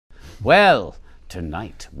Well,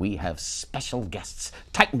 tonight we have special guests,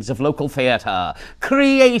 titans of local theatre,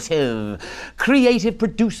 creative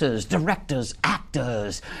producers, directors,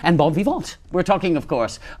 actors, and bon vivant. We're talking, of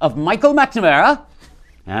course, of Michael McNamara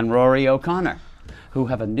and Rory O'Connor, who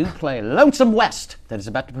have a new play, Lonesome West, that is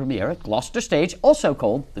about to premiere at Gloucester Stage, also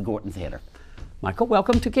called the Gorton Theatre. Michael,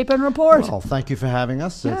 welcome to Cape End Report. Well, thank you for having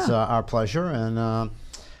us. Yeah. It's our pleasure, and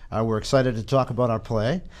we're excited to talk about our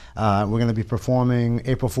play. We're going to be performing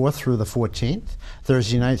April 4th through the 14th,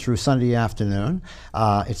 Thursday night through Sunday afternoon.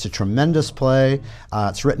 It's a tremendous play.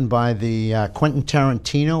 It's written by the Quentin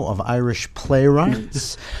Tarantino of Irish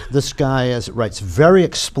playwrights. This guy writes very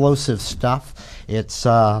explosive stuff. It's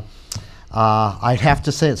I'd have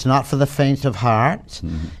to say it's not for the faint of heart.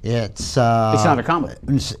 Mm-hmm. It's not a comedy.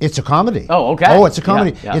 It's a comedy. Oh, okay. Oh, it's a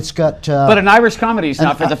comedy. Yeah. It's got. But an Irish comedy is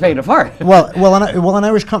not for the faint of heart. An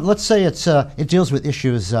Irish comedy. Let's say it deals with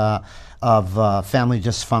issues of family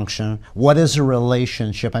dysfunction. What is a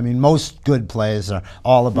relationship? I mean, most good plays are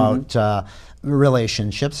all about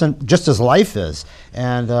relationships, and just as life is.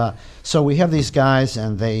 And so we have these guys,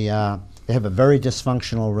 and they have a very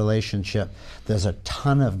dysfunctional relationship. There's a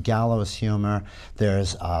ton of gallows humor.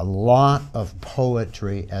 There's a lot of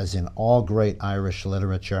poetry, as in all great Irish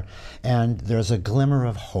literature, and there's a glimmer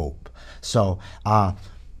of hope. So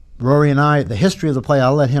Rory and I, the history of the play,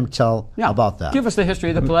 I'll let him tell about that. Give us the history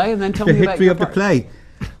of the play, and then tell me about your part. The history of the play.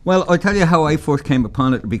 Well, I'll tell you how I first came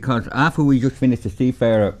upon it, because after we just finished the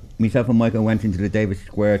Seafarer, myself and Michael went into the David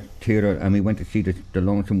Square Theatre, and we went to see the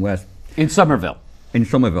Lonesome West. In Somerville. In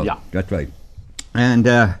Somerville, yeah. That's right. And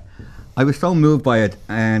I was so moved by it,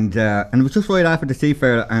 and it was just right after the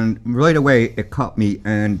Seafarer, and right away it caught me,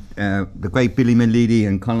 and the great Billy Milledy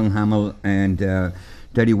and Colin Hamill and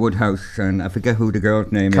Deddy Woodhouse, and I forget who the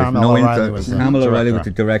girl's name Carmel O'Reilly was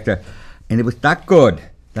the director. And it was that good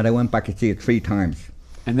that I went back to see it 3 times.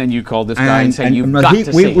 And then you called this guy and said, you've got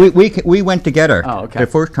to see it. We went together, the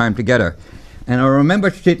first time together. And I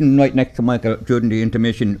remember sitting right next to Michael during the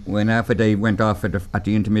intermission, when after they went off at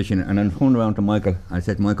the intermission, and I turned around to Michael. I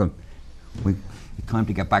said, Michael, it's time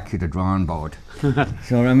to get back to the drawing board.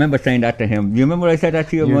 So I remember saying that to him. You remember I said that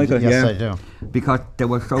to you, Michael? Yes, I do. Because they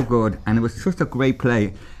were so good, and it was just a great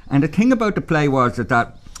play. And the thing about the play was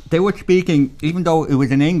that they were speaking, even though it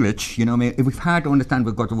was in English, you know what I mean, it was hard to understand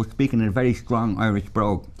because they were speaking in a very strong Irish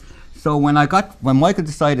brogue. So when Michael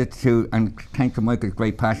decided to, and thanks to Michael's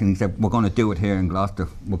great passion, he said, we're going to do it here in Gloucester.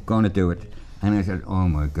 We're going to do it. And I said, oh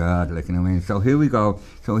my God, like, you know what I mean? So here we go.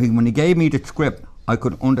 So when he gave me the script, I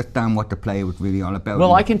could understand what the play was really all about.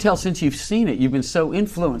 Well, I can tell since you've seen it, you've been so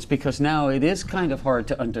influenced, because now it is kind of hard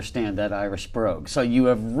to understand that Irish brogue. So you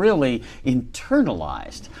have really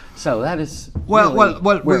internalized. So that is because,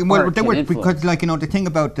 like, you know, the thing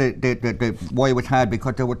about the why it was hard,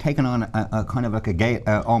 because they were taking on a kind of like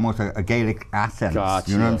almost a Gaelic accent.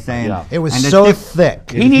 Gotcha. You know what I'm saying? Yeah. It was so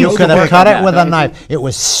thick. You could have cut it with a knife. It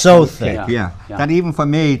was so thick. Yeah. That even for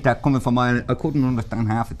me, that coming from mine, I couldn't understand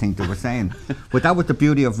half the things they were saying. But that was the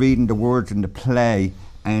beauty of reading the words in the play,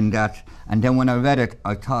 and then when I read it,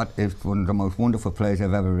 I thought it's one of the most wonderful plays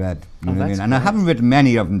I've ever read. You know what I mean? And I haven't read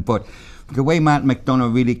many of them, but the way Matt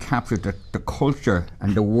McDonagh really captured the culture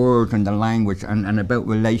and the words and the language and about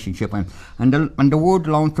relationship and the word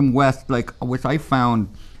Lonesome West, like, which I found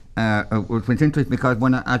was interesting, because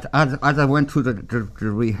when as I went through the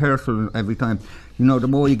rehearsal every time, you know, the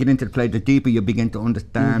more you get into the play, the deeper you begin to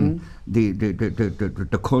understand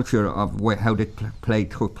the culture of how the play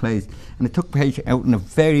took place. And it took place out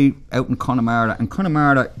in Connemara. And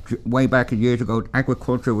Connemara, way back years ago,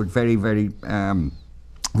 agriculture was very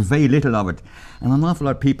little of it. And an awful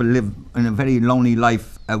lot of people live in a very lonely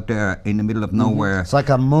life out there in the middle of nowhere. It's like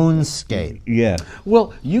a moonscape. Yeah.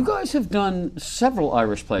 Well, you guys have done several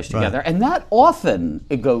Irish plays together, and that often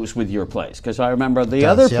it goes with your plays, because I remember the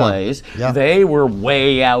other plays, they were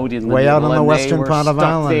way out in the middle, out on the western part of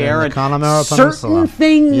Ireland, in the Connemara Peninsula. Certain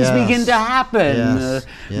things begin to happen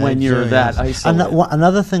when you're that isolated.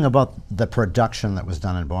 Another thing about the production that was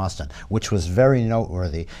done in Boston, which was very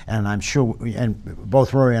noteworthy, and I'm sure, and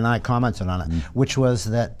both Rory and I commented on it, which was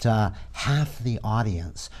that half the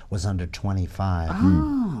audience was under 25.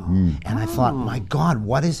 And I thought, my God,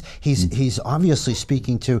 what is, he's obviously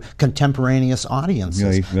speaking to contemporaneous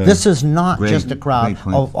audiences. This is not just a crowd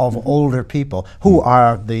of older people who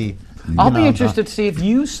are the... I'll be interested to see if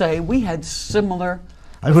you say we had similar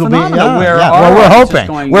It'll phenomena be, where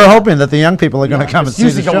well, we're hoping that the young people are going to come and see the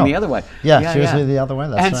show. It's usually going the other way. It's usually the other way,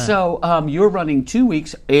 that's right. And so you're running 2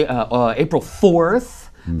 weeks, April 4th,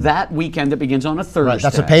 that weekend that begins on a Thursday. Right,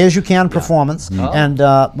 that's a pay-as-you-can performance. And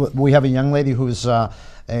we have a young lady who's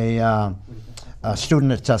a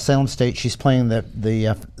student at Salem State. She's playing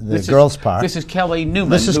the girls' part. This is Kelly Newman.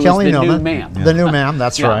 This is who Kelly is the Newman, new ma'am. the new ma'am.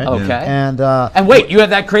 That's right. Okay. And wait, you have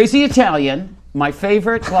that crazy Italian. My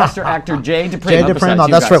favorite Gloucester actor, Jay DiPrima. Jay DiPrima,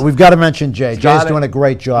 that's right. We've got to mention Jay. Jay's doing a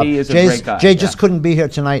great job. He is a great guy. Jay just couldn't be here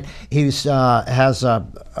tonight. He's has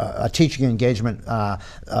a teaching engagement,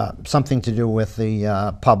 something to do with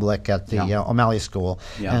the public at the O'Malley School,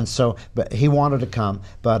 and so, but he wanted to come,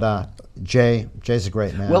 but Jay's a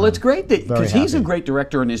great man. Well, it's great that because he's a great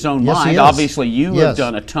director in his own Yes, mind. he is. Obviously, you Yes. have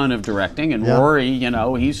done a ton of directing, and Rory, you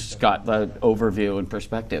know, he's got the overview and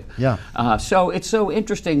perspective. Yeah. So it's so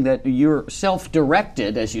interesting that you're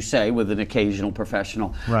self-directed, as you say, with an occasional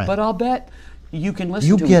professional. Right. But I'll bet you can listen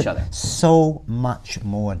You to get each other. so much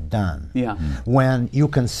more done Yeah. when you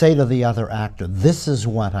can say to the other actor, this is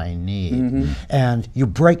what I need. And you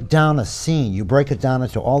break down a scene, you break it down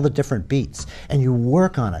into all the different beats, and you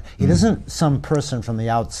work on it. It isn't some person from the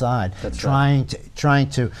outside trying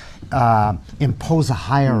to impose a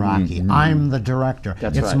hierarchy. I'm the director.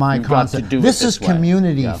 That's it's right. my You've got concept. to do it This this is way.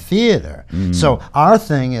 community theater. So our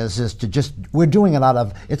thing is to just, we're doing it out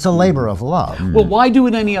of, it's a labor of love. Well, why do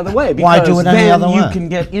it any other way? Because Why do it any then other you way? can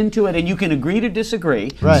get into it and you can agree to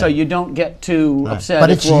disagree, Right. so you don't get too upset.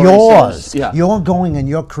 But if it's Rory yours. says- yeah. You're going and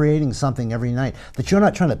you're creating something every night that you're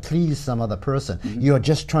not trying to please some other person. You're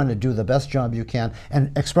just trying to do the best job you can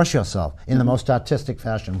and express yourself in the most artistic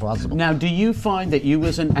fashion possible. Now, do you find that you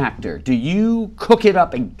as an actor, do you cook it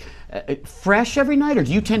up and fresh every night, or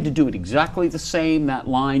do you tend to do it exactly the same, that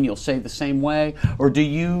line you'll say the same way, or do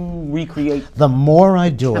you recreate The more I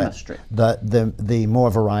do chemistry? it, the more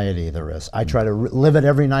variety there is. I try to live it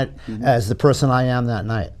every night as the person I am that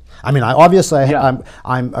night. I mean,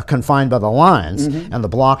 I'm confined by the lines and the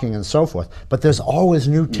blocking and so forth, but there's always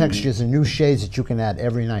new textures and new shades that you can add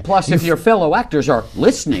every night. Plus, if your fellow actors are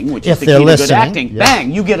listening, which If is the they're key to good listening, acting, yeah.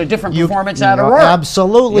 bang, you get a different performance out of know, work.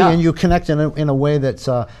 Absolutely, Yeah. and you connect in a way that's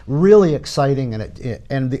really exciting,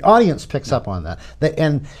 and the audience picks up on that.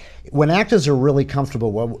 And when actors are really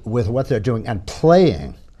comfortable with what they're doing and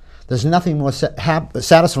playing, there's nothing more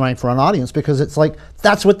satisfying for an audience, because it's like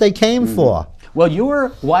that's what they came for. Well,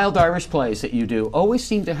 your Wild Irish plays that you do always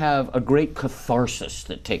seem to have a great catharsis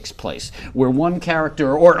that takes place, where one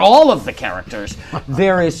character, or all of the characters,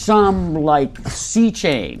 there is some like sea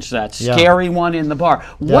change, that scary one in the bar.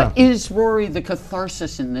 What is, Rory, the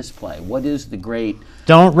catharsis in this play? What is the great...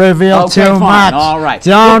 Don't reveal too fine. much. All right.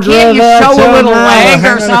 Don't Can't you reveal show too a little much. leg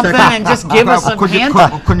or something and just give us a hint?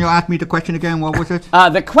 Can you ask me the question again? What was it?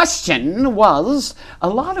 The question was, a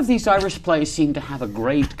lot of these Irish plays seem to have a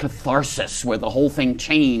great catharsis where the whole thing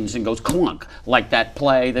changes and goes clunk, like that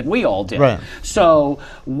play that we all did. Right. So,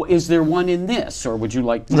 is there one in this, or would you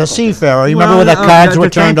like to... The Seafarer. You remember when the cards were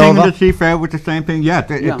turned The same over? thing in the Seafarer with the same thing. Yeah,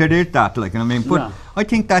 there is that. Like, I mean, but Yeah. I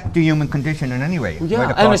think that's the human condition in any way. Yeah, right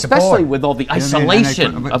and across the especially board. with all the You know what I mean? And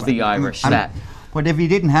isolation of the Irish set. But if you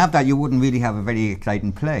didn't have that, you wouldn't really have a very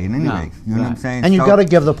exciting play in any No, way. You know what I'm saying? And you've So- got to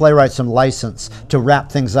give the playwright some license to wrap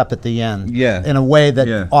things up at the end, in a way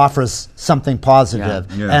that offers something positive.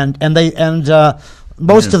 Yeah. And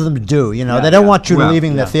most of them do. You know, they don't want you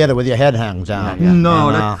leaving the theater with your head hanging down. No,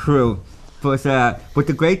 And, that's true. But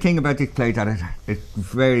the great thing about this play is that it's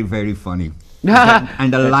very, very funny.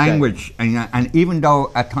 And the That's language, and even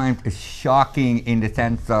though at times it's shocking in the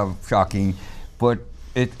sense of shocking, but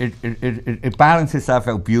it balances itself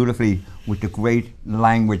out beautifully with the great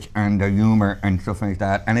language and the humor and stuff like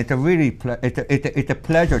that. And it's a really it's a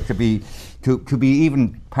pleasure to be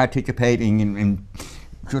even participating in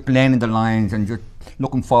just learning the lines and just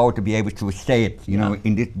looking forward to be able to say it, you know,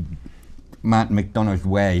 in this Matt McDonagh's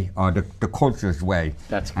way, or the culture's way.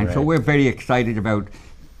 That's And so great. we're very excited about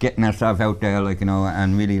getting ourselves out there, like, you know,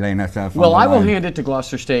 and really laying ourselves on Well, the I will line. hand it to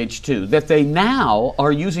Gloucester Stage, too, that they now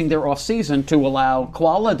are using their off-season to allow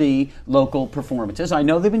quality local performances. I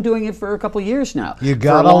know they've been doing it for a couple of years now. You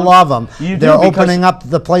gotta love them. You do, They're because- opening up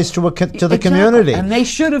the place to the Exactly. community, And they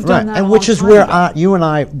should have done that And a which long is time where ago. you and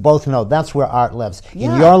I both know that's where art lives.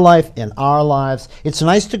 Yeah. In your life, in our lives. It's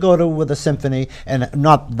nice to go to with a symphony, and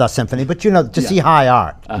not the symphony, but you know, to see high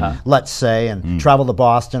art, let's say, and travel to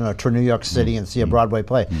Boston or to New York City and see a Broadway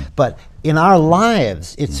play. But in our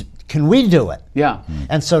lives, it's can we do it? Yeah.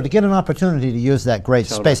 And so to get an opportunity to use that great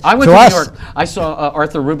space. I went to to us, New York. I saw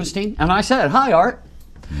Arthur Rubinstein, and I said, "Hi, Art.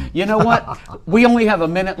 You know what? We only have a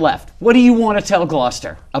minute left. What do you want to tell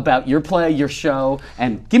Gloucester about your play, your show?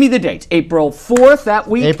 And give me the dates. April 4th that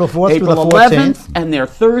week. April 4th through April the 14th. 11th, and they're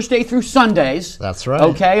Thursday through Sundays. That's right.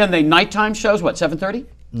 Okay, and they nighttime shows, what, 7:30?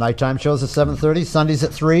 Nighttime shows at 7:30. Sundays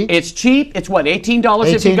at 3. It's cheap. It's what,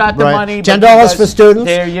 $18 if you got the right. money. $10 for students.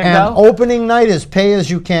 There you and go. Opening night is pay as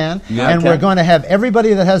you can. Yeah. And Okay. we're going to have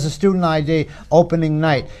everybody that has a student ID opening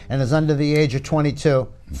night and is under the age of 22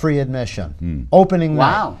 free admission. Opening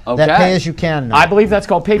Wow. night. Okay. That pay as you can night. I believe that's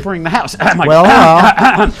called papering the house.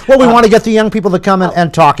 Well, we want to get the young people to come in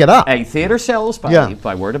and talk it up. A theater sells by, Yeah.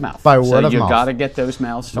 by word of mouth. By word so of you mouth. got to get those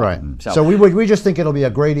mouths Right. talking. So we just think it'll be a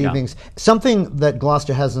great evening. Something that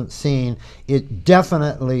Gloucester hasn't seen. It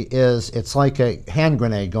definitely is. It's like a hand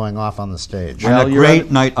grenade going off on the stage. Well, And a you're great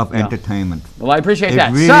right. night of entertainment. Well, I appreciate It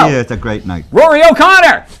that. really So, is a great night. Rory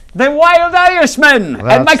O'Connor, the Wild Irishman, and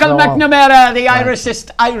That's Michael the one. McNamara, the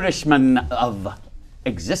Irishest Irishman of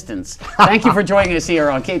existence. Thank you for joining us here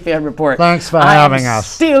on Cape Ann Report. Thanks for I having am us.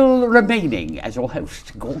 Still remaining as your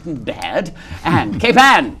host, Gorton Dad, and Cape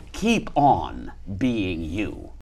Ann, keep on being you.